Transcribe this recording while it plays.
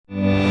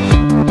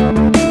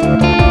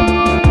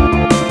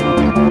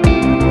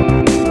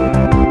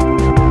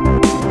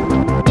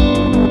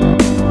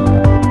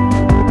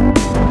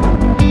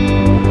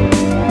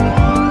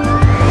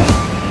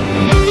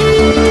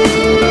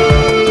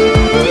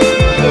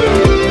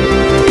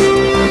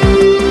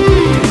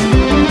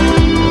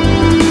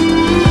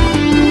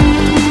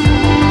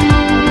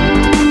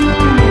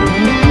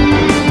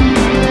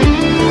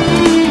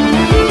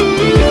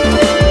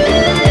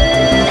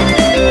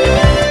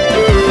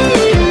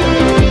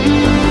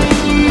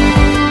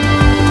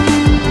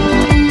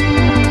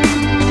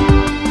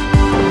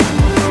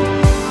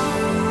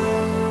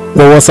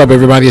What's up,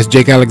 everybody? It's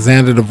Jake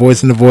Alexander, the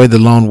voice in the void, the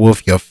lone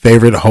wolf, your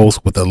favorite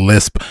host with a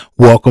lisp.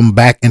 Welcome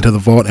back into the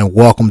vault and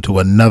welcome to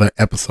another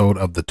episode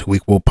of the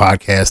Tweakable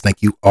Podcast.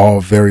 Thank you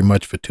all very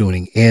much for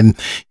tuning in.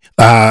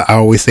 I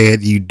always say it,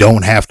 you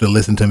don't have to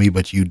listen to me,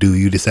 but you do.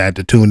 You decide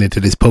to tune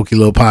into this pokey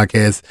little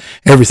podcast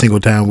every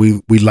single time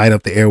we light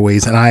up the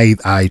airways, and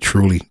I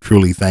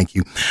truly thank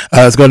you.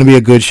 It's going to be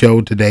a good show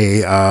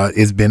today.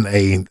 It's been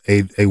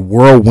a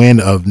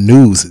whirlwind of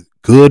news.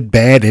 Good,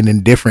 bad, and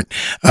indifferent,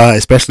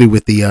 especially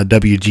with the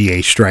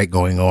WGA strike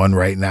going on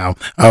right now.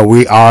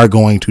 We are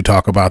going to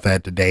talk about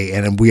that today,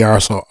 and we're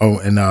also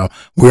going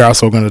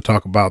to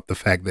talk about the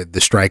fact that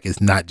the strike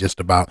is not just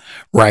about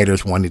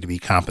writers wanting to be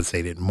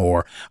compensated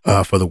more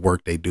for the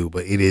work they do,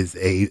 but it is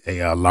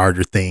a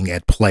larger thing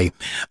at play.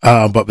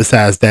 But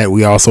besides that,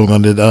 we also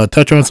going to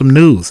touch on some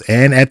news,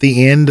 and at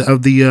the end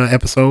of the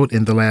episode,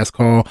 in the last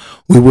call,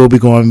 we will be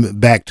going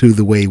back to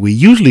the way we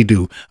usually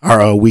do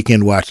our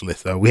weekend watch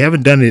list. We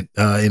haven't done it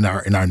in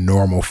our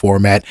normal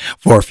format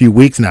for a few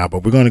weeks now,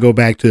 but we're going to go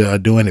back to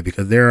doing it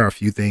because there are a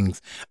few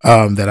things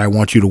that I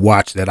want you to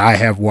watch that I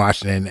have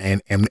watched and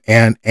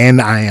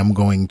I am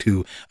going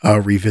to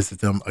revisit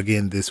them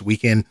again this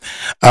weekend.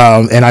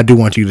 And I do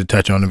want you to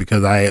touch on it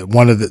because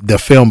one of the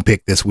film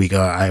pick this week,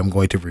 I am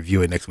going to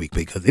review it next week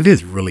because it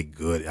is really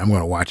good. I'm going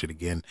to watch it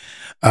again.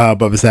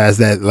 But besides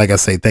that, like I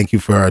say, thank you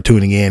for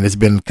tuning in. It's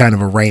been kind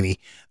of a rainy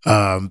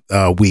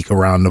week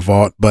around the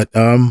vault, but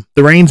the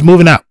rain's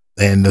moving out.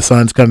 And the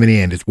sun's coming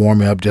in. It's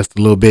warming up just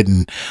a little bit,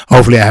 and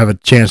hopefully I have a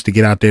chance to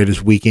get out there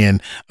this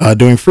weekend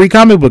during Free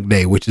Comic Book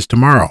Day, which is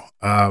tomorrow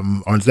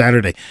on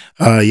Saturday.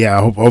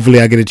 Hopefully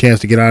I get a chance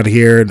to get out of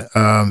here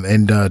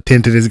and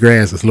tend to this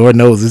grass, as Lord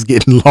knows it's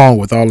getting long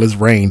with all this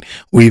rain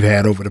we've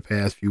had over the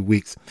past few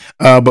weeks.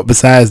 But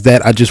besides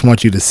that, I just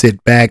want you to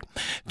sit back,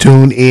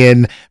 tune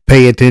in,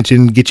 pay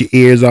attention, get your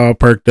ears all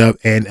perked up,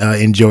 and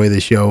enjoy the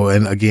show.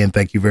 And again,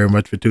 thank you very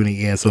much for tuning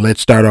in. So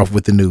let's start off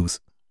with the news.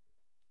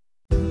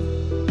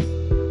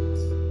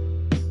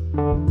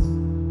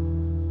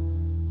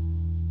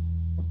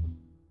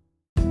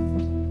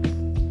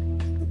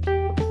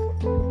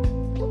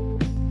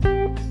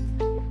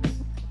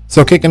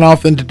 So kicking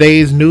off in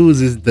today's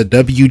news is the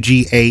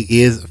WGA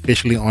is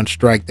officially on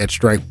strike. That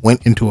strike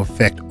went into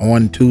effect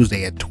on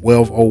Tuesday at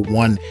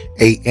 12:01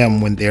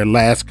 a.m. when their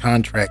last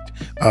contract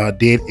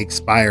did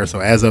expire. So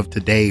as of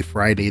today,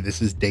 Friday,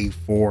 this is day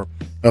 4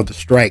 of the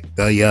strike.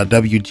 The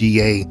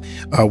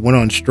WGA went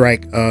on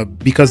strike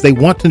because they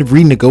want to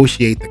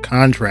renegotiate the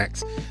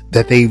contracts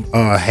that they've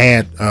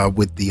had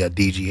with the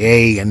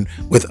DGA and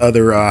with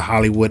other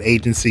Hollywood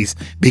agencies,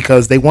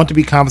 because they want to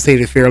be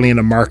compensated fairly in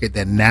a market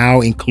that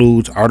now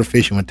includes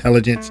artificial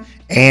intelligence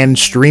and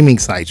streaming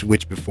sites,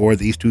 which before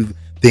these two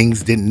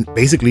things did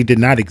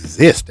not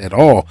exist at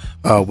all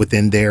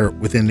within their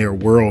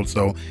world.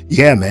 So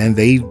yeah, man,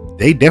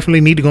 they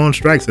definitely need to go on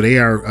strike so they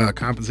are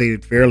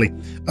compensated fairly.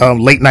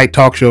 Late night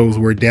talk shows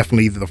were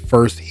definitely the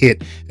first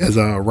hit as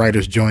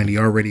writers joined the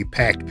already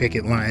packed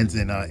picket lines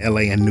in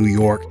LA and New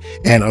York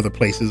and other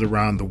places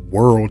around the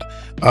world.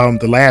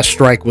 The last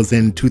strike was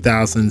in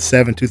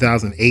 2007,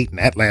 2008, and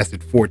that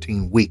lasted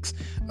 14 weeks.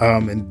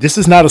 And this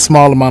is not a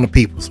small amount of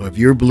people. So if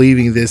you're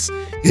believing this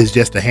is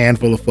just a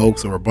handful of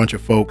folks or a bunch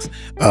of folks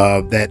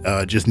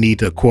that just need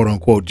to quote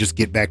unquote just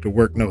get back to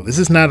work, no, this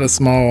is not a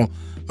small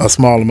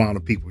amount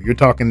of people. You're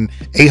talking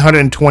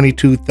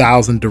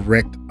 822,000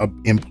 direct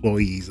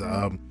employees,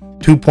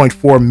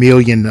 2.4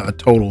 million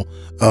total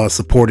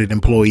supported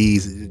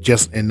employees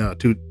just in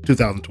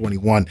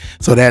 2021.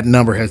 So that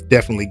number has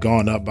definitely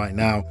gone up by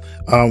now.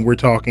 We're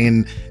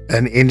talking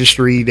an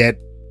industry that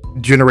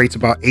generates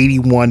about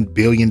 $81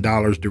 billion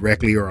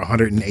directly, or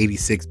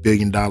 $186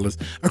 billion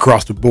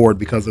across the board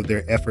because of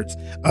their efforts.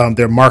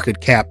 Their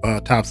market cap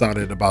tops out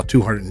at about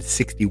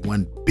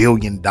 $261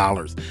 billion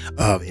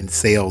in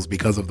sales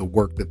because of the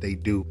work that they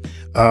do.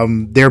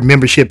 Their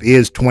membership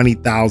is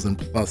 20,000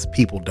 plus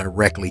people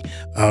directly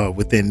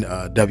within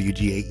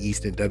WGA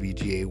East and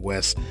WGA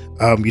West.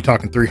 You're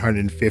talking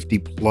 350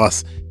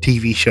 plus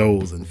TV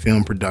shows and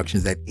film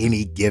productions at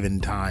any given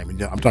time.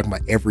 And I'm talking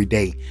about every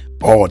day,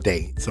 all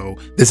day. So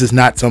this is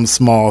not some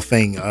small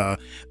thing.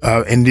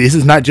 And this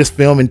is not just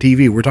film and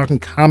TV. We're talking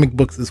comic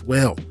books as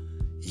well.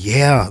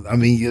 Yeah, I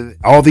mean,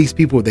 all these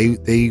people, they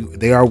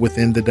are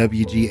within the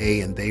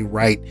WGA and they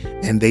write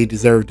and they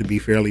deserve to be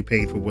fairly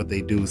paid for what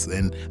they do.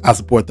 And I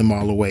support them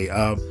all the way.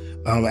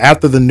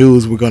 After the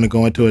news, we're going to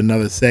go into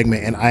another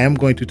segment, and I am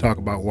going to talk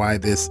about why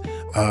this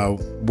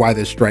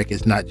strike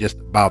is not just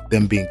about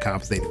them being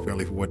compensated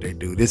fairly for what they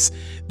do. This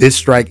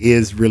strike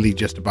is really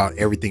just about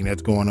everything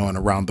that's going on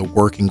around the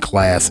working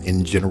class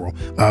in general.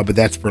 But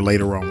that's for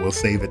later on. We'll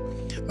save it.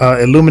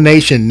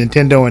 Illumination,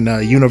 Nintendo,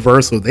 and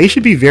Universal, they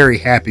should be very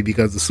happy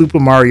because the Super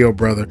Mario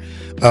Brothers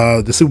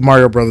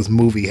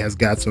movie has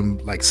got some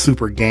like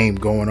super game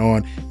going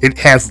on. It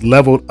has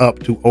leveled up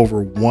to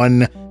over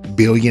 $1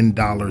 billion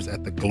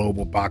at the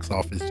global box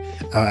office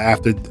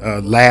after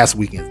last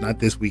weekend, not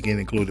this weekend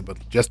included, but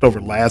just over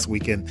last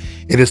weekend.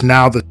 It is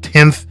now the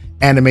 10th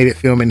animated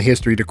film in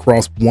history to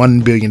cross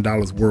 $1 billion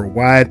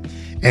worldwide,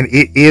 and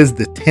it is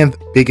the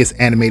 10th biggest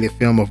animated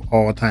film of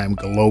all time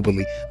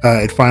globally.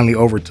 It finally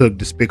overtook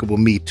Despicable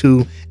Me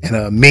 2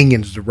 and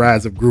Minions: The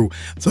Rise of Gru.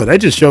 So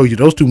that just shows you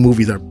those two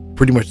movies are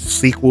pretty much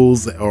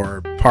sequels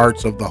or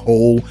parts of the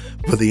whole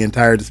for the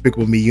entire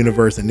Despicable Me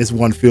universe, and this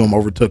one film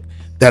overtook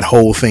that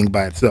whole thing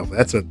by itself.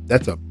 That's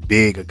a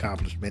big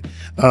accomplishment.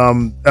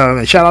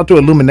 And shout out to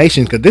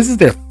Illumination, because this is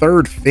their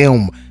third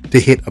film to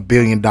hit $1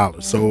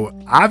 billion. So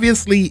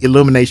obviously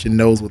Illumination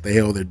knows what the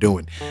hell they're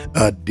doing.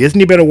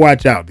 Disney better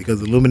watch out,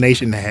 because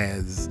Illumination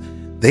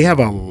they have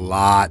a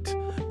lot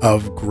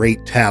of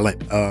great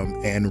talent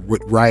and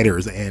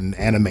writers and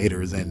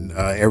animators and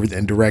everything,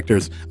 and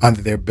directors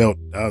under their belt.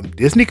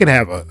 Disney could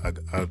have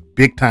a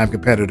big time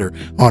competitor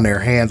on their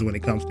hands when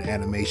it comes to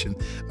animation.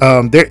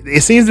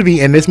 It seems to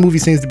be, and this movie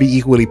seems to be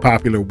equally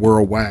popular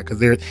worldwide,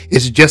 because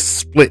it's just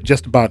split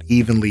just about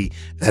evenly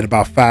at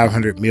about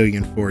 500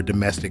 million for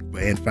domestic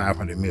and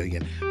 500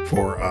 million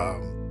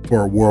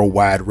for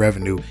worldwide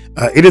revenue.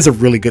 It is a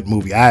really good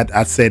movie.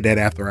 I said that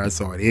after I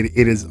saw it.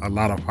 It is a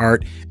lot of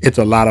heart. It's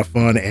a lot of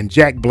fun, and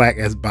Jack Black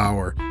as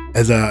Bowser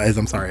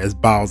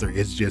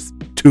is just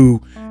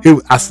too.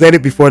 I said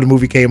it before the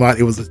movie came out.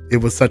 It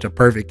was such a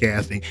perfect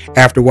casting.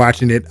 After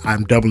watching it,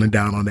 I'm doubling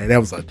down on that.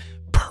 That was a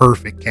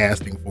perfect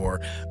casting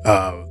for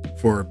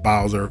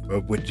Bowser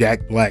with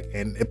Jack Black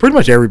and pretty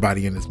much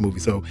everybody in this movie.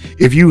 So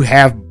if you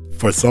have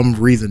for some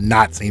reason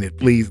not seen it,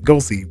 please go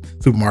see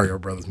Super Mario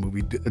Brothers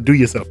movie. Do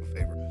yourself a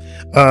favor.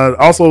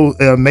 Also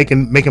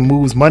making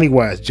moves money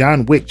wise,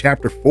 John Wick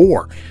Chapter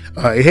 4.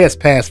 It has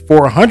passed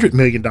 $400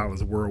 million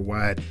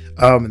worldwide,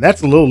 and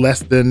that's a little less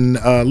than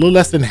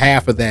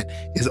half of that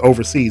is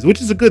overseas, which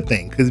is a good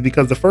thing,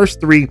 because the first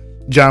three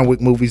John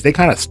Wick movies, they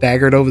kind of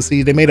staggered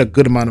overseas. They made a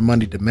good amount of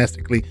money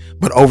domestically,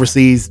 but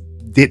overseas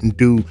didn't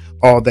do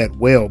all that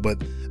well.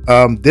 But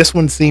this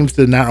one seems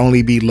to not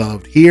only be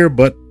loved here,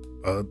 but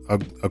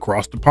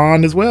across the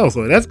pond as well.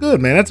 So that's good,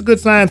 man. That's a good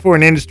sign for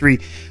an industry,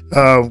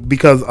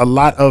 because a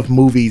lot of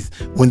movies,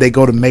 when they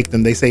go to make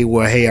them, they say,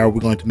 well, hey, are we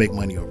going to make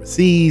money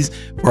overseas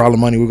for all the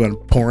money we're going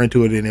to pour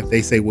into it? And if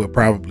they say, well,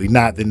 probably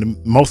not,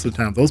 then most of the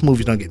time those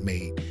movies don't get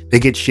made. They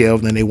get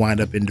shelved and they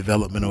wind up in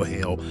development or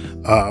hell.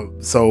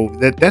 So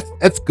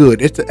that's good.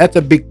 That's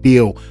a big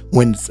deal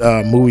when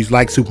movies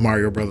like Super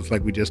Mario Brothers,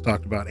 like we just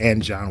talked about,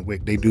 and John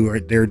Wick,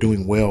 they're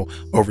doing well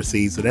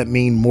overseas. So that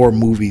means more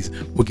movies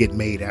will get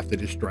made after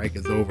this strike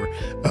is over,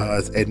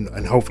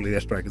 and hopefully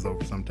that strike is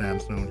over sometime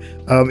soon.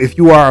 If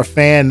you are a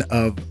fan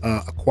of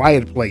A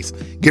Quiet Place,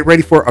 get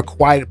ready for A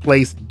Quiet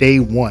Place Day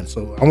 1.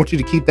 So I want you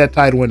to keep that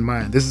title in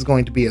mind. This is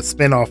going to be a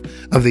spinoff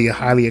of the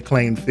highly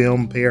acclaimed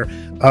film pair.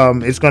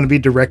 It's going to be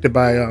directed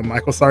by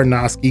Michael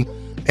Sarnowski,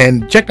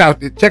 and check out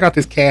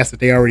this cast that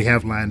they already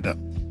have lined up: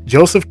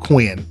 Joseph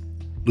Quinn,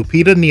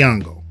 Lupita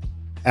Nyong'o,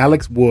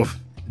 Alex Wolff,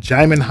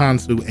 Jaimin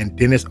Hansu, and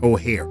Dennis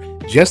O'Hare.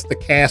 Just the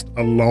cast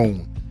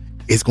alone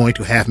is going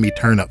to have me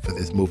turn up for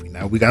this movie.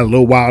 Now, we got a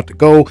little while to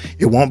go.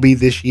 It won't be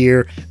this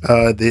year.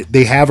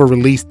 They have a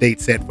release date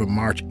set for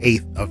March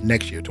 8th of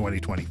next year,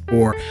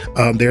 2024.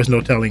 There's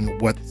no telling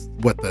what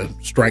the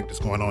strike that's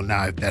going on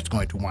now, if that's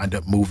going to wind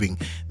up moving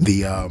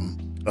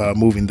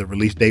the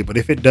release date. But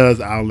if it does,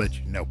 I'll let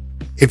you know.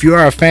 If you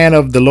are a fan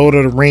of the Lord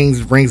of the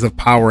Rings, Rings of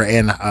Power,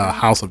 and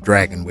House of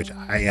Dragon, which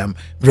I am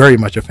very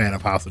much a fan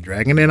of House of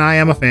Dragon, and I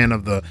am a fan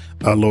of the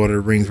Lord of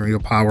the Rings, Rings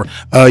of Power,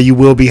 you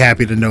will be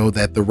happy to know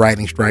that the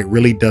writing strike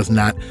really does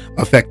not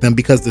affect them,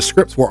 because the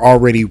scripts were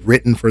already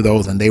written for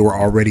those, and they were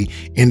already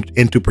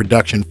into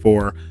production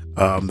for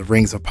the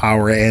Rings of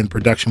Power, and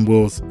production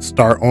will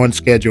start on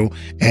schedule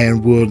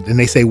and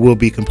they say will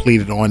be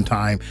completed on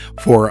time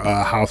for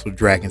House of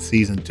Dragon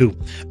season 2.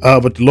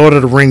 But the Lord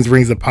of the Rings,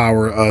 Rings of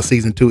Power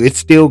season 2, it's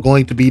still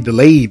going to be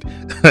delayed.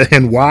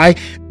 And why?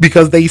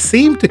 Because they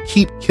seem to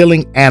keep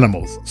killing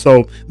animals.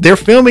 So they're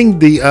filming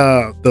the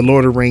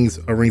Lord of the Rings,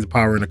 Rings of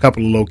Power, in a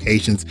couple of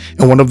locations,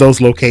 and one of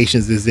those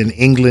locations is in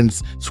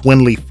England's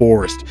Swinley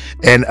Forest.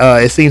 And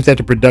it seems that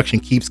the production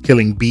keeps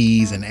killing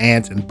bees and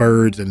ants and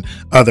birds and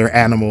other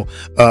animals.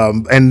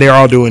 And they're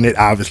all doing it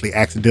obviously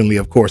accidentally,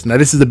 of course. Now,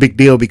 this is a big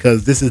deal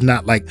because this is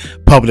not like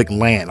public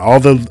land. All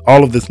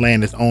of this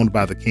land is owned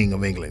by the King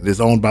of England. It's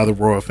owned by the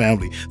royal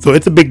family. So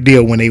it's a big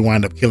deal when they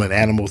wind up killing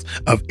animals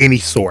of any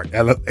sort.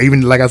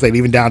 Even, like I said,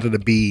 even down to the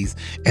bees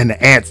and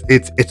the ants,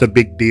 it's a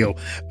big deal.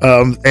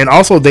 And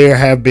also there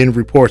have been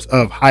reports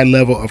of high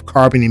level of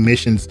carbon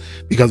emissions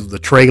because of the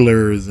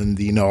trailers and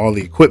all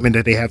the equipment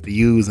that they have to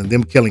use, and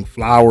them killing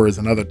flowers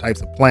and other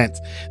types of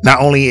plants, not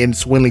only in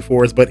Swinley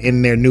Forest, but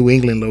in their New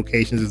England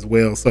locations as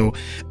well. So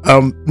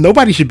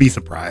nobody should be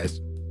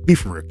surprised. Be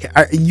for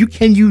real.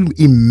 Can you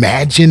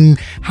imagine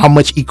how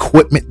much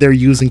equipment they're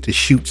using to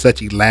shoot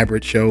such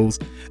elaborate shows?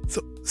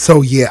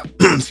 So yeah,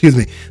 excuse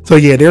me. So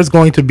yeah, there's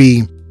going to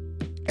be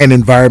and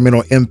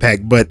environmental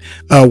impact. But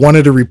one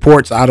of the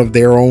reports, out of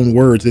their own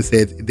words, it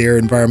said their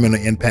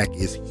environmental impact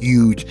is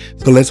huge.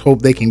 So let's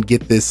hope they can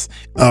get this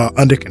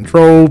under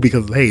control,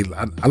 because hey,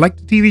 I like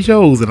the TV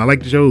shows and I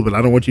like the shows, but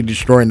I don't want you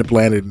destroying the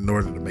planet in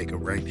order to make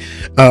them right.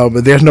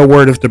 But there's no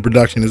word if the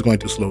production is going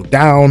to slow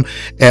down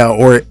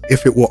or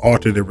if it will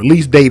alter the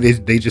release date.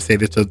 They just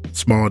said it's a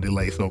small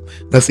delay. So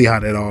let's see how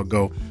that all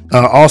go.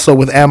 Also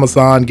with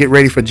Amazon, get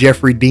ready for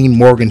Jeffrey Dean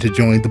Morgan to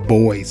join The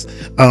Boys.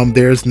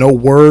 There's no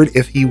word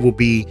if he will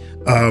be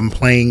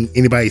playing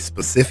anybody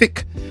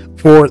specific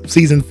for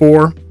season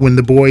 4 when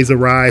The Boys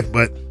arrive,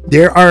 but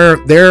there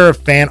are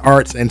fan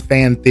arts and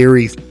fan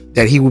theories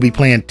that he will be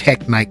playing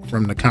Tek Knight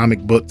from the comic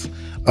books.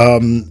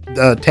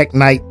 Tek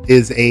Knight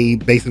is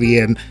basically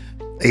a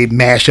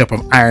mashup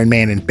of Iron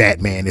Man and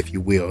Batman, if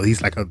you will.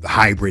 He's like a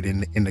hybrid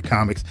in the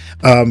comics,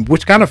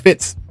 which kind of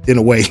fits in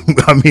a way.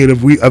 I mean,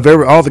 of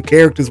all the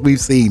characters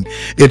we've seen,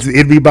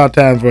 it'd be about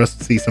time for us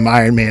to see some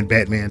Iron Man,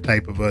 Batman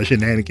type of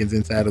shenanigans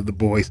inside of The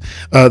Boys.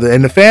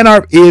 And the fan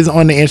art is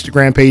on the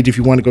Instagram page if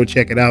you want to go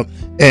check it out,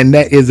 and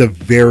that is a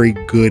very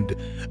good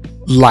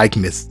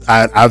likeness.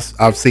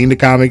 I've seen the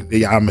comic.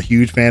 I'm a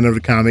huge fan of the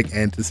comic,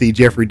 and to see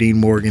Jeffrey Dean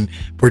Morgan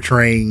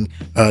portraying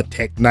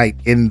Tek Knight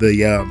in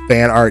the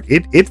fan art,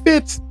 it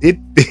fits.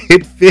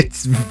 It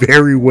fits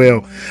very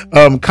well.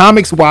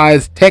 Comics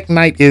wise, Tek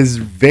Knight is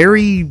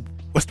very,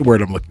 what's the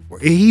word I'm looking for?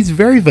 He's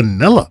very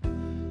vanilla.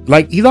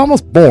 Like, he's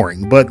almost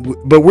boring, but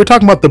we're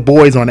talking about The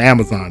Boys on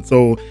Amazon,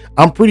 so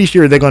I'm pretty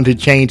sure they're going to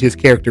change his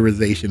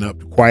characterization up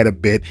quite a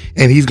bit,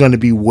 and he's going to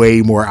be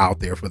way more out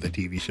there for the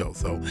TV show.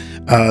 So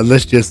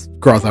let's just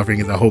cross our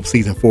fingers. I hope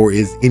season 4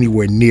 is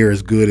anywhere near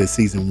as good as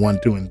season 1,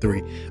 2, and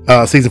 3.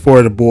 Season 4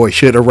 of The Boys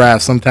should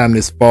arrive sometime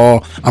this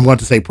fall. I'm going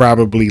to say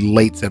probably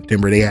late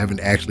September. They haven't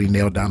actually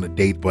nailed down a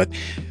date, but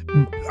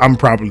I'm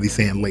probably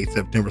saying late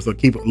September, so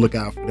keep a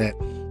lookout for that.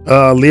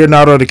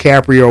 Leonardo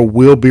DiCaprio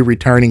will be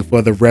returning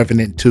for The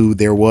Revenant 2.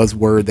 There was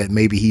word that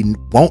maybe he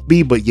won't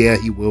be, but yeah,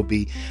 he will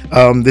be.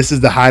 This is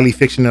the highly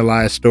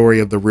fictionalized story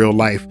of the real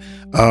life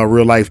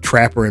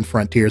trapper and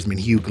frontiersman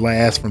Hugh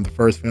Glass from the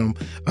first film.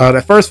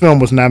 The first film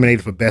was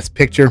nominated for Best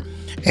Picture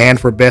and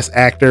for Best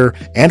Actor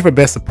and for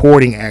Best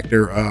Supporting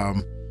Actor.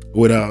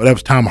 That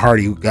was Tom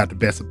Hardy who got the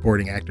Best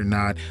Supporting Actor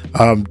nod.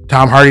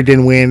 Tom Hardy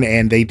didn't win,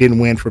 and they didn't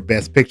win for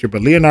Best Picture,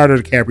 but Leonardo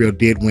DiCaprio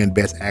did win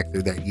Best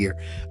Actor that year.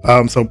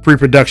 So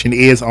pre-production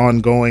is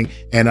ongoing,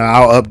 and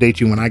I'll update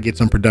you when I get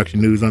some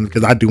production news on it,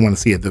 because I do want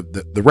to see it.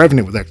 The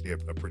Revenant was actually a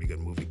pretty good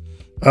movie.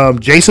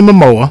 Jason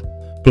Momoa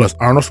plus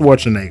Arnold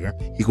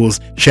Schwarzenegger equals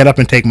shut up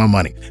and take my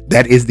money.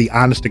 That is the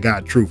honest to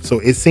God truth. So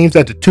it seems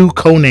that the two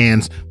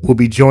Conans will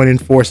be joining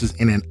forces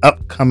in an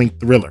upcoming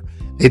thriller.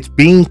 It's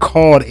being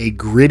called a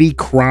gritty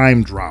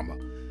crime drama.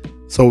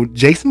 So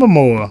Jason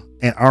Momoa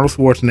and Arnold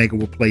Schwarzenegger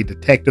will play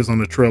detectives on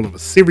the trail of a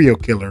serial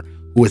killer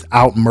who is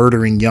out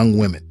murdering young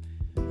women.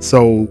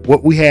 So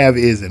what we have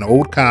is an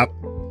old cop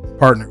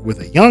partnered with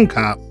a young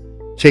cop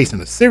chasing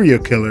a serial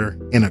killer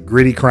in a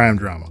gritty crime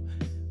drama.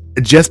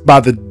 Just by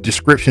the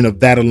description of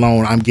that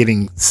alone, I'm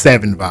getting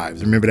Seven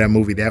vibes. Remember that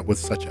movie? That was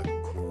such a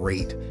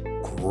great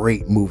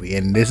movie,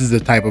 and this is the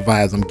type of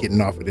vibes I'm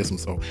getting off of this one.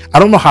 So I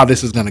don't know how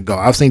this is going to go.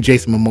 I've seen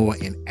Jason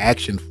Momoa in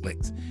action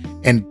flicks,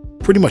 and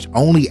pretty much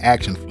only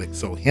action flicks.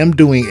 So him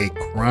doing a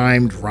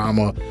crime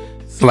drama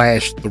 /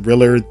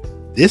 thriller,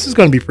 this is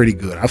going to be pretty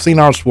good. I've seen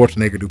Arnold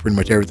Schwarzenegger do pretty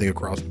much everything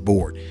across the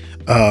board.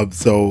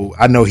 So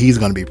I know he's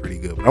going to be pretty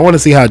good, but I want to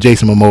see how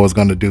Jason Momoa is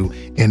going to do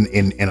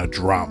in a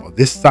drama.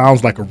 This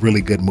sounds like a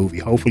really good movie.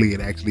 Hopefully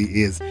it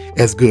actually is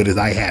as good as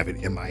I have it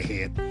in my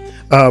head.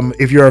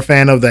 If you're a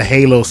fan of the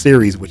Halo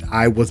series, which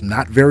I was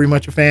not very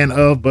much a fan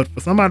of, but for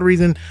some odd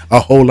reason, a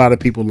whole lot of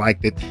people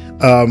liked it.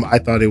 I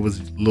thought it was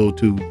a little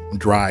too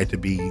dry to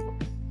be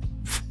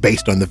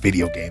based on the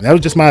video game. That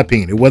was just my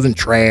opinion. It wasn't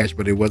trash,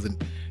 but it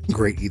wasn't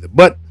great either.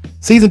 But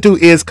season 2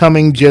 is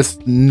coming,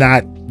 just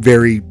not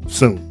very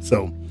soon.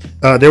 So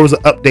there was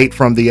an update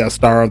from the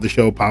star of the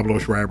show, Pablo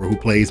Schreiber, who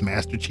plays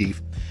Master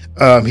Chief.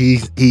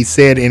 He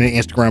said in an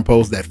Instagram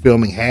post that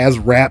filming has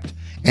wrapped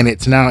and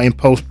it's now in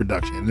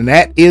post-production, and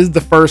that is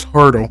the first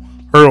hurdle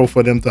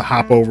for them to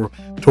hop over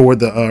toward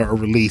the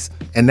release.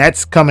 And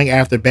that's coming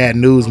after bad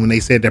news when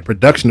they said that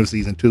production of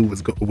season 2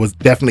 was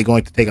definitely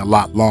going to take a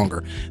lot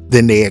longer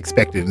than they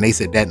expected, and they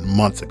said that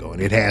months ago,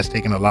 and it has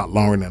taken a lot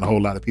longer than a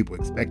whole lot of people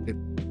expected.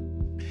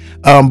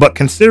 But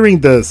considering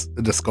the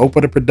scope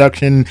of the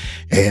production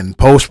and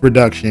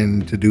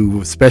post-production to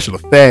do special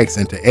effects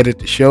and to edit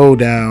the show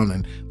down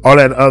and all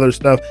that other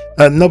stuff,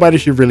 nobody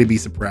should really be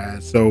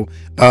surprised. So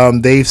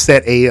they've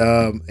set a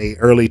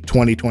early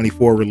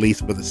 2024 release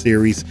for the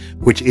series,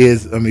 for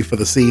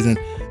the season,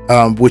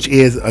 which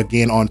is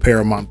again on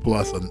Paramount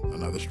Plus,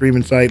 another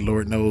streaming site.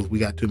 Lord knows we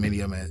got too many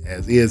of them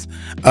as is.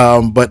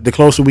 But the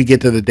closer we get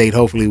to the date,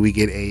 hopefully we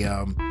get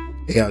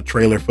a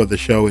trailer for the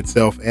show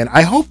itself, and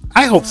I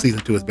hope season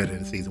 2 is better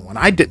than season 1.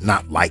 I did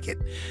not like it.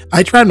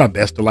 I tried my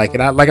best to like it.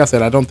 Like I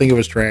said, I don't think it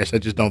was trash. I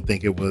just don't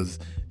think it was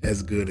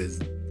as good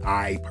as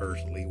I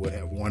personally would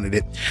have wanted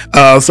it.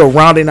 So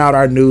rounding out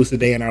our news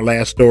today, and our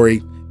last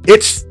story,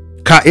 it's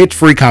It's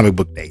free comic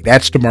book day.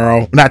 That's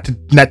tomorrow. Not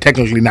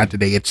technically not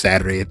today. It's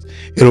Saturday.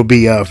 It'll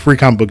be free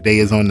comic book day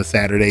is on the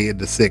Saturday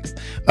the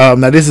 6th.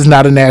 Now this is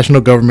not a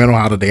national governmental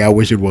holiday. I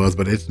wish it was,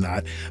 but it's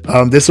not.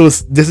 This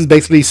is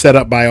basically set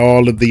up by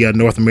all of the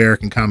North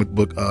American comic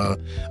book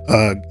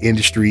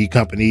industry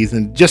companies,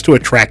 and just to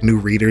attract new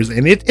readers.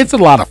 And it's a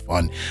lot of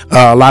fun.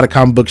 A lot of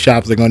comic book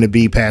shops are going to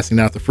be passing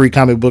out the free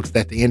comic books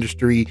that the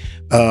industry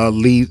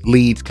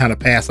leads kind of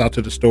pass out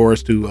to the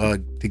stores to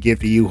give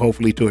to you,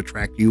 hopefully to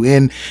attract you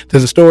in to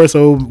the store.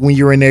 So when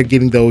you're in there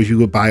getting those, you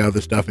would buy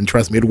other stuff, and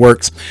trust me, it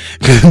works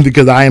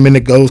because I am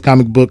in those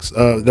comic book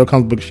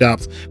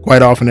shops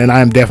quite often, and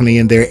I am definitely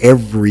in there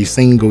every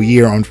single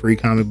year on free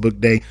comic book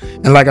day.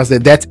 And like I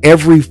said, that's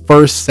every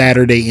first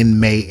Saturday in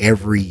May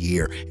every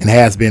year, and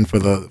has been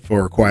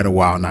for quite a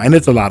while now, and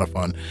it's a lot of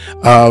fun.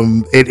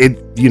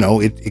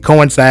 It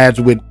coincides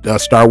with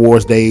Star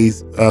Wars Day,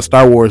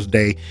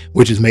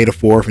 which is May the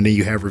 4th, and then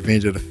you have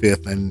Revenge of the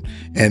 5th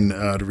and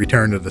the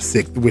Return of the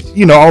 6th, which,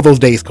 all those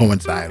days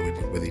coincide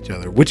with each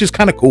other, which is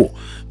kind of cool.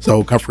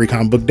 So free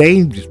comic book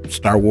day, just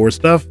Star Wars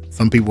stuff.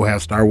 Some people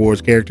have Star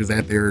Wars characters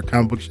at their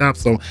comic book shop,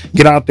 so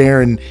get out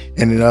there and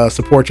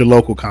support your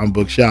local comic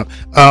book shop.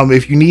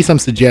 If you need some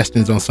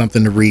suggestions on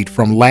something to read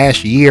from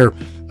last year,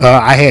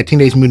 I had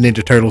Teenage Mutant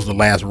Ninja Turtles: The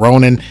Last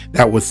Ronin.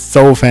 That was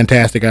so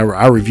fantastic.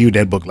 I reviewed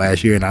that book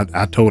last year, and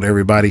I told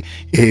everybody,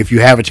 if you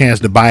have a chance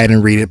to buy it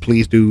and read it,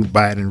 please do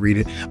buy it and read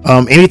it.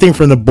 Anything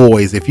from The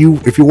Boys. If you're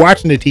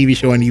watching the TV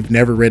show and you've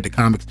never read the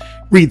comics,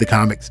 read the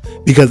comics,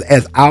 because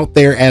as out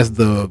there as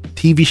the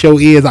TV show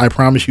is, I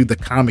promise you the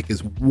comic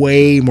is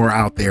way more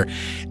out there.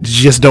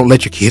 Just don't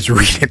let your kids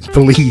read it,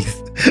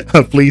 please.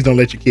 Please don't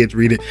let your kids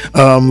read it.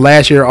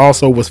 Last year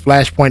also was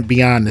Flashpoint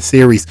Beyond, the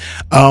series.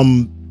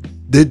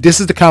 This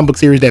is the comic book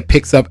series that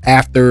picks up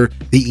after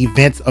the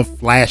events of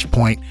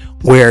Flashpoint,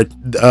 where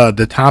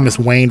the Thomas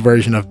Wayne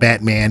version of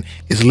Batman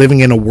is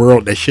living in a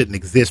world that shouldn't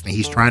exist, and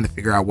he's trying to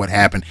figure out what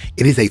happened.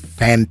 It is a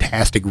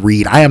fantastic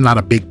read. I am not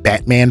a big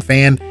Batman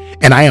fan,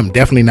 and I am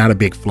definitely not a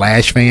big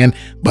Flash fan,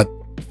 but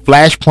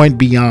Flashpoint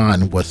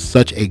Beyond was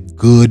such a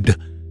good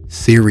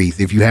series.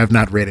 If you have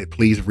not read it,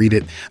 please read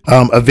it.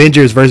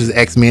 Avengers versus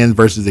X-Men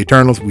versus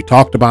Eternals, we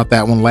talked about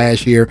that one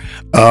last year.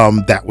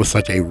 That was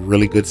such a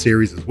really good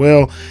series as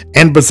well.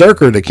 And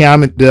Berserker, the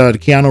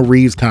Keanu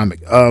Reeves comic,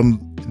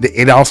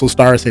 it also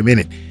stars him in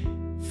it.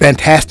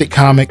 Fantastic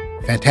comic,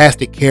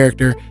 fantastic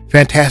character,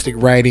 fantastic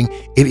writing.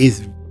 It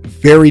is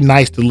very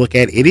nice to look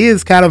at. It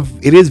is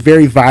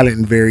very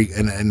violent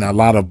and a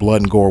lot of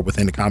blood and gore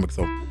within the comic,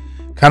 so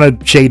kind of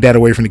shade that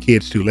away from the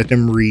kids too. Let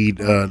them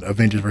read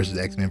Avengers versus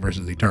X-Men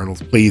versus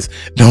Eternals. Please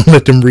don't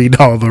let them read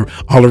all the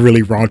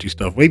really raunchy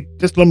stuff. Wait,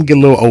 just let them get a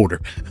little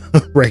older.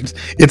 Right?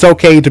 It's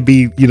okay to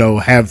be,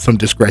 have some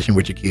discretion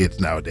with your kids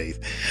nowadays.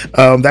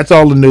 That's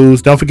all the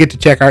news. Don't forget to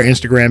check our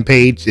Instagram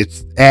page.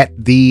 It's at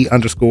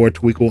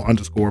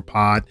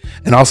 @the_tweakle_pod,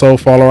 and also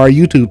follow our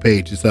YouTube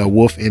page. It's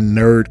Wolf and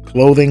Nerd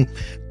Clothing.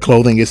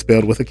 Clothing is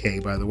spelled with a K,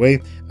 by the way.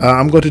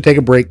 I'm going to take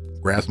a break,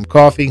 grab some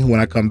coffee. When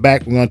I come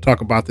back, we're going to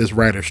talk about this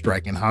writer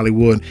strike in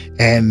Hollywood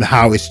and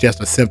how it's just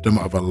a symptom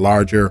of a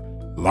larger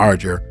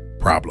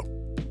problem.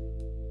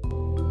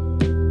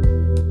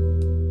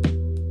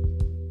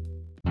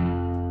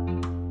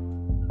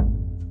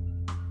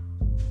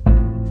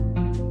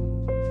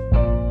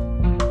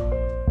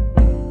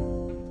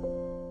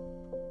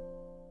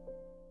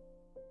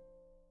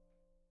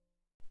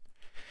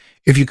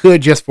 If you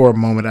could, just for a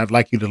moment, I'd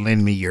like you to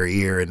lend me your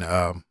ear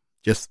and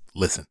just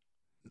listen.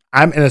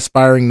 I'm an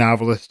aspiring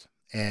novelist,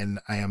 and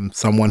I am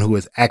someone who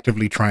is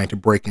actively trying to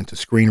break into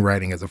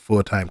screenwriting as a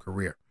full-time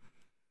career.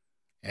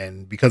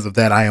 And because of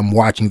that, I am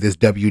watching this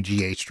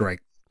WGA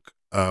strike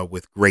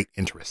with great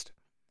interest.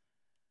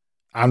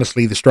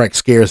 Honestly, the strike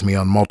scares me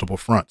on multiple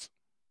fronts.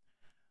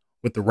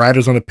 With the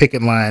writers on the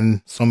picket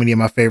line, so many of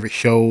my favorite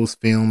shows,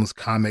 films,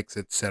 comics,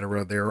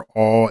 etc., they're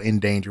all in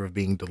danger of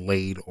being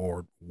delayed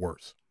or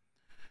worse.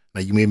 Now,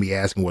 you may be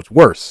asking what's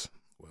worse.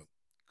 Well,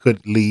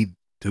 could lead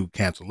to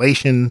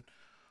cancellation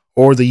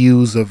or the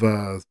use of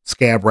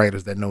scab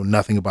writers that know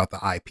nothing about the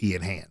IP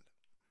at hand.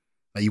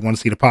 Now, you want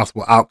to see the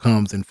possible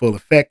outcomes in full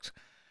effect?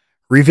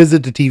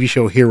 Revisit the TV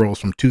show Heroes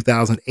from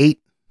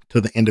 2008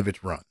 to the end of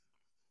its run.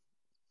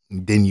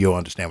 Then you'll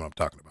understand what I'm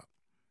talking about.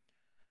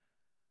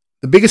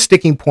 The biggest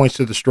sticking points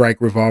to the strike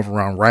revolve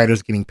around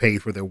writers getting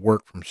paid for their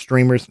work from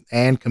streamers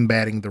and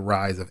combating the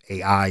rise of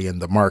AI in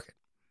the market.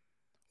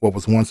 What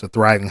was once a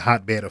thriving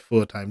hotbed of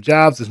full-time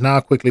jobs is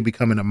now quickly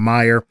becoming a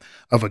mire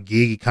of a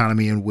gig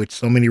economy in which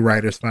so many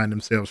writers find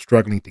themselves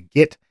struggling to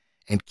get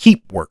and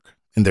keep work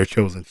in their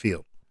chosen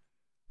field.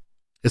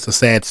 It's a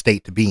sad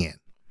state to be in.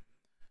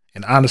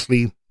 And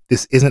honestly,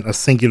 this isn't a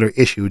singular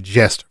issue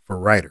just for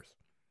writers.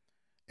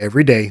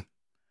 Every day,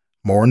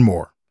 more and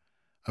more,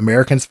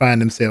 Americans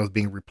find themselves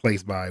being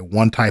replaced by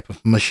one type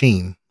of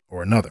machine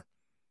or another.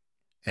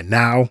 And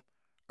now,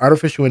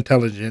 artificial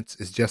intelligence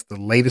is just the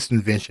latest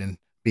invention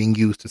being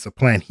used to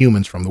supplant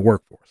humans from the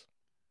workforce.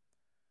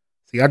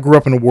 See, I grew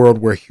up in a world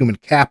where human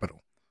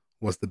capital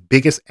was the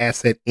biggest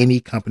asset any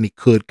company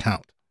could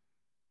count.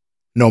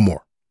 No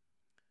more.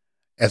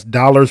 As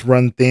dollars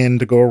run thin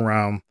to go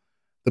around,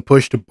 the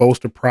push to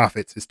bolster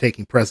profits is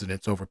taking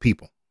precedence over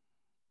people.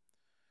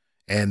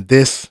 And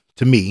this,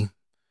 to me,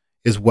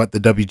 is what the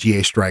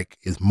WGA strike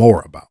is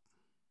more about.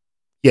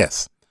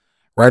 Yes,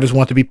 writers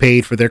want to be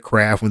paid for their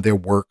craft when their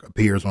work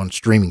appears on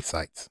streaming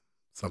sites,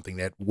 something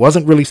that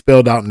wasn't really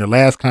spelled out in their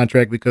last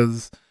contract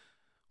because,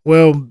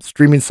 well,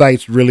 streaming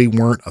sites really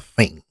weren't a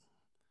thing.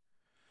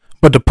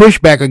 But the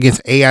pushback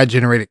against AI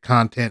generated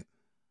content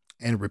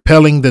and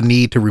repelling the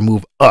need to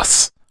remove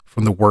us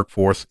from the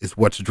workforce is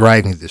what's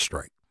driving this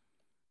strike.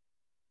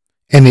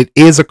 And it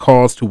is a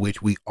cause to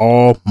which we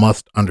all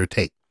must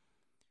undertake.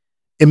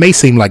 It may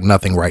seem like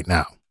nothing right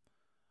now,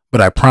 but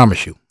I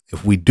promise you,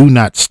 if we do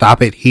not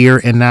stop it here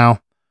and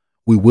now,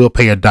 we will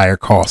pay a dire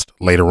cost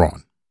later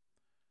on.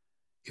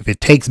 If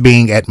it takes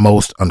being at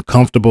most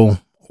uncomfortable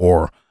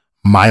or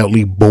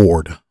mildly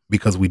bored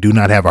because we do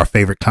not have our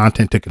favorite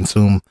content to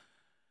consume,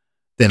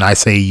 then I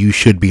say you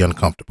should be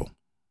uncomfortable.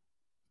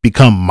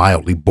 Become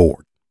mildly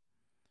bored.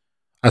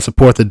 I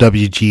support the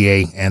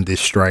WGA and this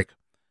strike,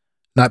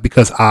 not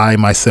because I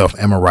myself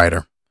am a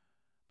writer,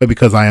 but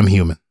because I am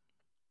human.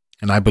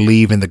 And I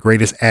believe in the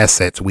greatest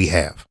assets we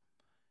have,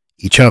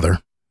 each other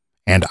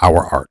and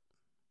our art.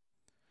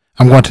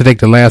 I'm going to take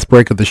the last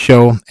break of the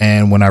show,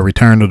 and when I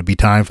return, it'll be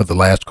time for the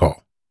last call.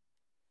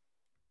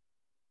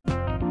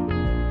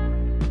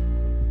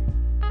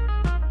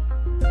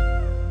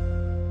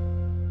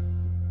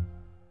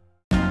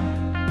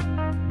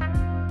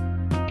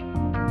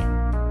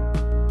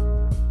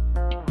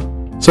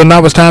 So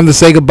now it's time to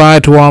say goodbye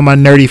to all my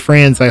nerdy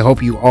friends. I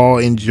hope you all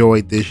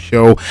enjoyed this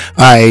show.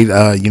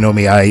 You know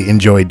me, I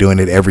enjoy doing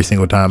it every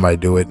single time I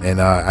do it.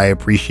 And I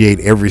appreciate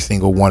every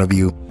single one of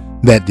you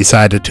that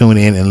decide to tune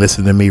in and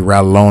listen to me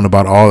rattle on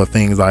about all the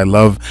things I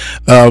love.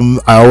 I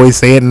always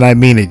say it and I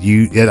mean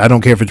it. I don't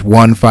care if it's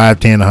 1, 5,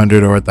 10,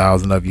 100 or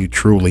 1,000 of you.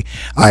 Truly,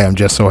 I am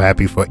just so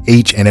happy for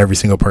each and every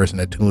single person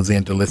that tunes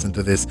in to listen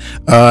to this.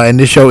 And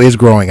this show is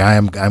growing.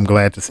 I'm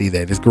glad to see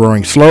that it's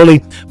growing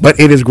slowly, but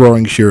it is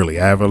growing surely.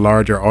 I have a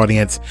larger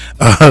audience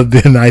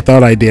than I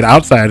thought I did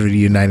outside of the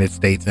United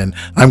States, and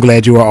I'm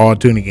glad you are all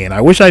tuning in. I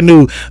wish I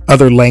knew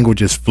other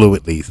languages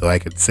fluently so I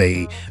could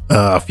say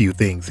a few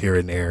things here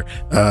and there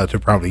to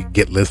probably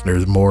get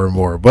listeners more and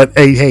more. But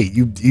hey,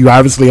 you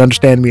obviously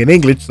understand me in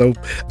English, so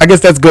I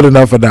guess that's good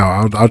enough for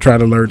now. I'll try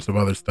to learn some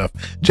other stuff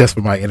just for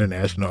my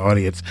international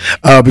audience.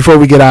 Before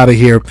we get out of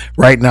here,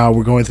 right now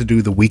we're going to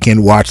do the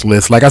weekend watch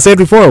list. Like I said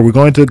before, we're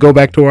going to go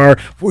back to our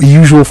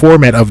usual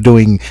format of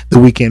doing the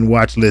weekend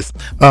watch list.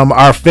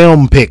 Our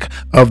film pick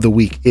of the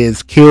week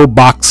is Kill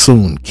Bok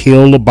Soon.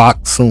 Kill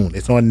Bok Soon.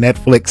 It's on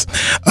Netflix.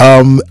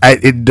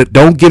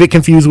 Don't get it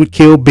confused with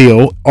Kill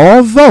Bill,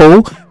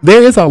 although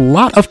there is a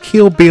lot of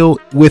Kill Bill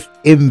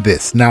within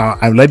this. Now,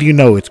 I'm letting you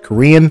know it's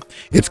Korean,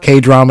 it's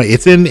K-drama,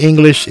 it's in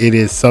English, it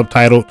is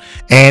subtitled,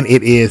 and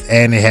it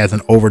has an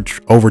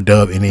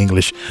overdub in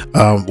English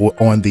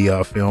on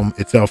the film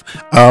itself.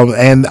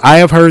 And I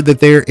have heard that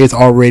there is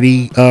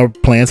already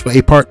plans for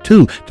a part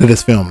 2 to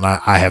this film.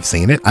 Now, I have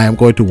seen it. I am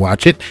going to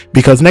watch it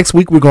because next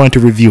week we're going to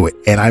review it,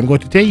 and I'm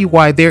going to tell you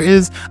why there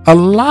is a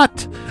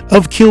lot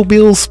of Kill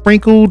Bill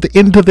sprinkled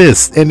into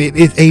this, and it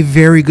is a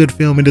very good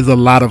film. It is a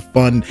lot of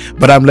fun,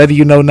 but I'm letting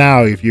you know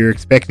now, if you're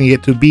expecting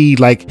it to be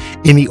like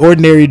any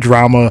ordinary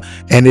drama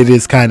and it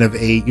is kind of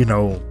a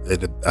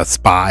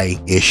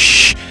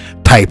spy-ish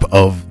type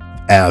of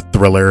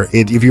thriller,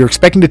 if you're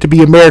expecting it to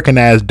be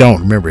Americanized,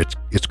 don't. Remember,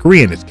 it's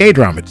Korean, it's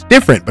K-drama, it's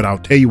different, but I'll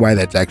tell you why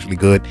that's actually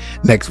good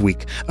next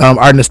week.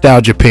 Our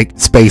nostalgia pick,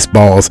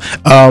 Spaceballs.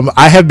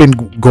 I have been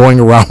going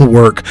around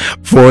work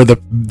for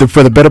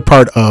the better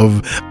part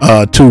of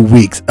 2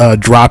 weeks,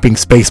 dropping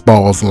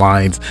Spaceballs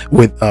lines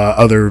with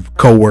other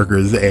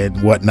co-workers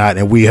and whatnot,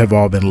 and we have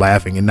all been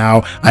laughing, and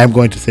now I am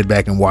going to sit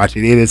back and watch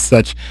it. It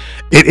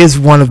is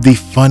one of the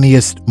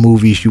funniest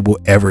movies you will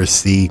ever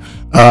see.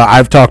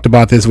 I've talked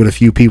about this with a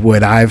few people,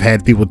 and I've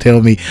had people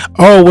tell me,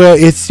 "Oh, well,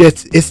 it's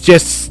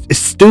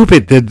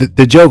stupid.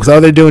 The jokes, all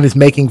they're doing is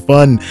making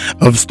fun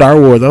of Star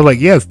Wars." I was like,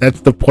 "Yes,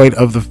 that's the point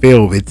of the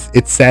film.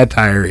 It's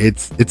satire.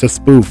 It's a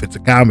spoof. It's a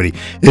comedy.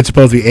 It's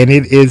supposed to be, and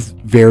it is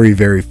very,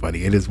 very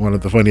funny. It is one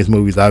of the funniest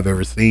movies I've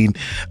ever seen.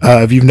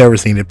 If you've never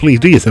seen it, please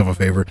do yourself a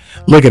favor,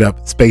 look it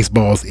up.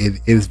 Spaceballs.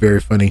 It is very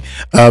funny.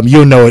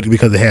 You'll know it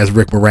because it has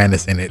Rick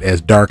Moranis in it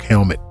as Dark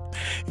Helmet.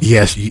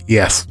 Yes,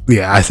 yeah,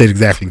 I said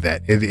exactly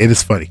that. It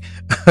is funny.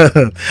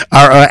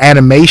 Our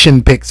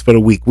animation picks for the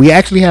week, we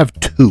actually have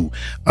 2.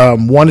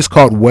 One is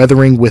called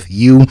Weathering with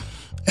You,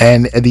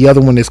 and the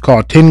other one is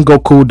called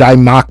Tengoku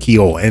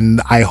Daimakyo,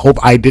 and I hope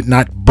I did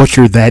not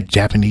butcher that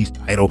Japanese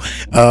title.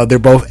 They're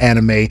both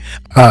anime.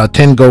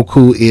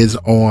 Tengoku is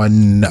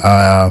on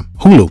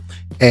Hulu,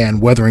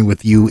 and Weathering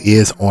with You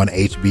is on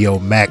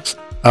HBO Max.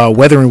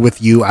 Weathering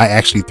with You, I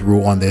actually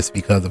threw on this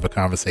because of a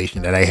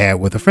conversation that I had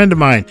with a friend of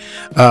mine,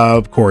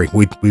 Corey.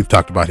 We've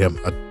talked about him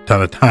a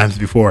ton of times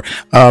before.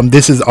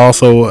 This is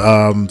also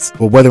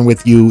Weathering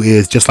with You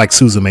is just like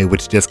Suzume,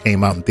 which just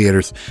came out in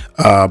theaters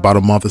about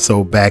a month or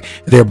so back.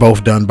 They're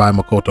both done by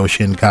Makoto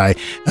Shinkai,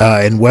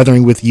 and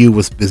Weathering with You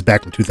is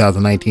back in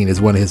 2019,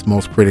 is one of his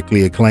most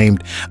critically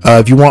acclaimed.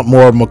 If you want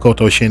more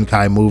Makoto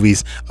Shinkai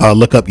movies,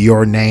 look up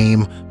Your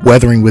Name,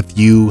 Weathering with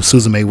You,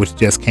 Suzume, which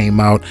just came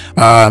out.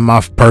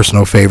 My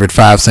personal favorite,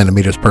 5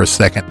 centimeters per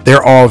second.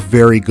 They're all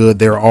very good.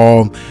 They're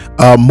all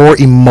more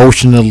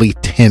emotionally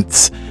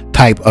tense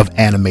type of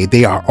anime.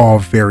 They are all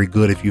very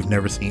good if you've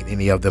never seen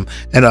any of them.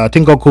 And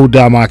Tengoku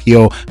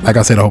Damakyo, like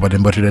I said, I hope I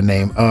didn't butcher the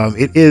name.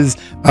 It is,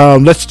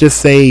 let's just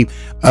say,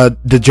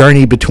 the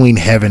journey between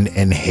heaven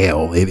and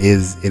hell. It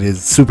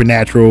is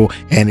supernatural,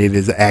 and it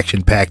is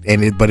action packed,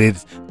 and it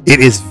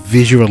is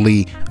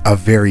visually a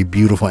very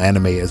beautiful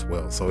anime as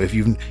well. So if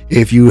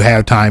you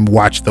have time,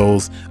 watch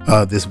those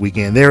this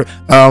weekend. There,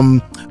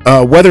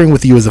 Weathering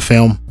with You is a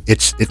film.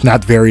 It's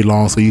not very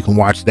long, so you can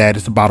watch that.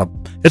 It's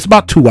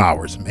about 2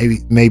 hours,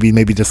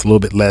 maybe just a little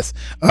bit less.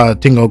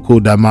 Tengoku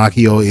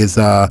Damakyo is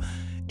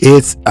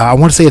I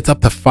want to say it's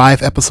up to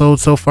 5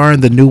 episodes so far,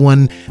 and the new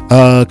one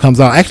comes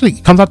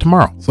out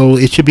tomorrow, so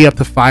it should be up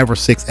to 5 or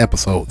 6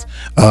 episodes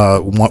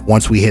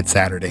once we hit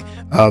Saturday.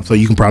 So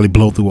you can probably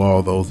blow through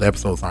all those.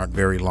 Episodes aren't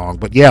very long,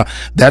 but yeah,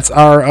 that's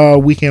our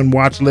weekend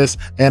watch list.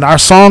 And our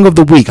song of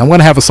the week, I'm going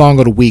to have a song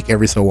of the week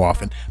every so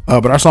often,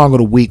 but our song of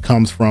the week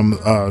comes from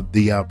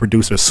the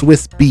producer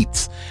Swiss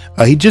Beats.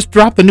 He just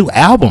dropped a new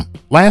album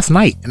last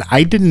night, and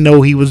I didn't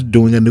know he was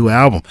doing a new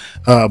album,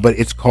 but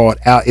it's called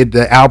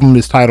the album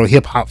is titled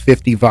Hip Hop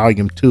 50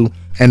 Volume 2,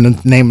 and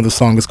the name of the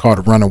song is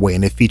called Runaway,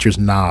 and it features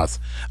Nas.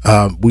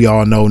 We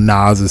all know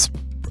Nas is,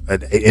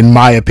 in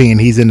my opinion,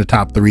 he's in the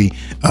top 3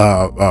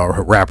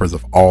 rappers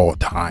of all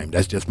time.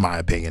 That's just my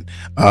opinion.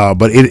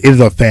 But it is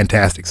a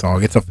fantastic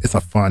song. It's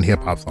a fun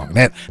hip hop song.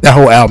 That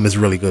whole album is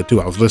really good too.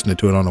 I was listening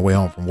to it on the way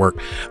home from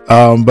work.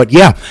 But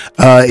yeah,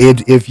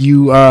 if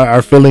you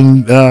are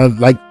feeling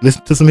like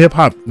listen to some hip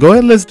hop, go ahead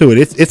and listen to it.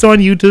 It's on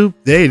YouTube.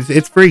 Hey,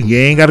 it's free. You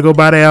ain't got to go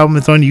buy the album.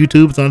 It's on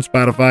YouTube. It's on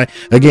Spotify.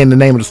 Again, the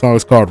name of the song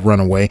is called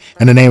Runaway,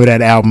 and the name of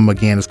that album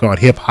again is called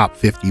Hip Hop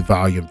 50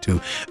 Volume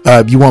 2.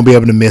 You won't be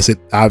able to miss it,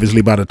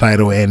 obviously, by the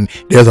title, and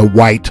there's a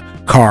white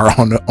car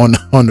on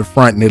the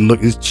front, and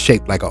it's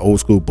shaped like an old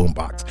school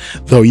boombox,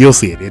 so you'll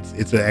see it.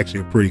 It's actually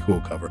a pretty cool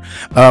cover.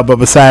 But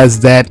besides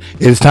that,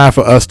 it's time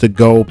for us to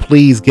go.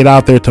 Please get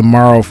out there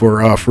tomorrow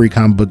for Free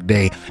Comic Book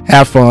Day.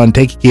 Have fun,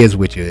 take your kids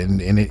with you,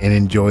 and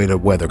enjoy the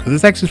weather, because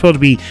it's actually supposed to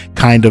be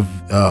kind of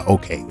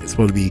okay. It's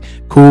supposed to be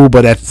cool,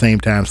 but at the same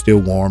time still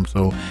warm.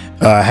 So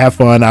have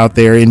fun out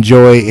there,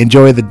 enjoy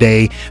the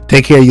day,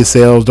 take care of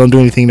yourselves, don't do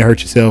anything to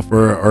hurt yourself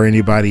or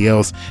anybody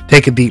else.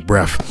 Take a deep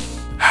breath,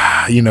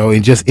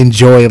 and just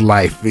enjoy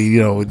life.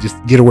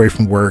 Just get away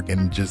from work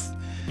and just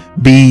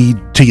be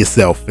to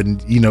yourself,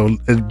 and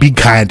be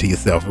kind to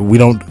yourself.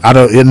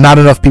 Not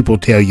enough people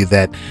tell you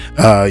that.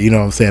 What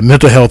I'm saying,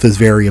 mental health is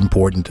very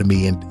important to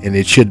me, and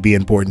it should be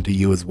important to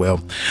you as well.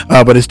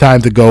 But it's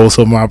time to go.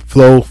 So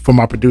from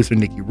my producer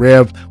Nikki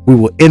Rev, we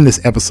will end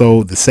this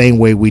episode the same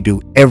way we do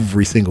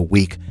every single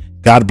week.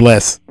 God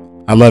bless.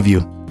 I love you,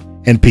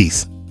 and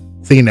peace.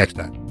 See you next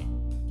time.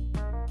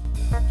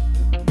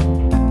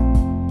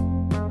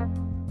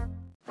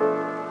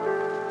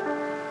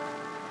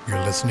 You're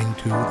listening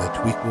to the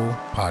Tweakable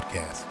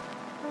Podcast.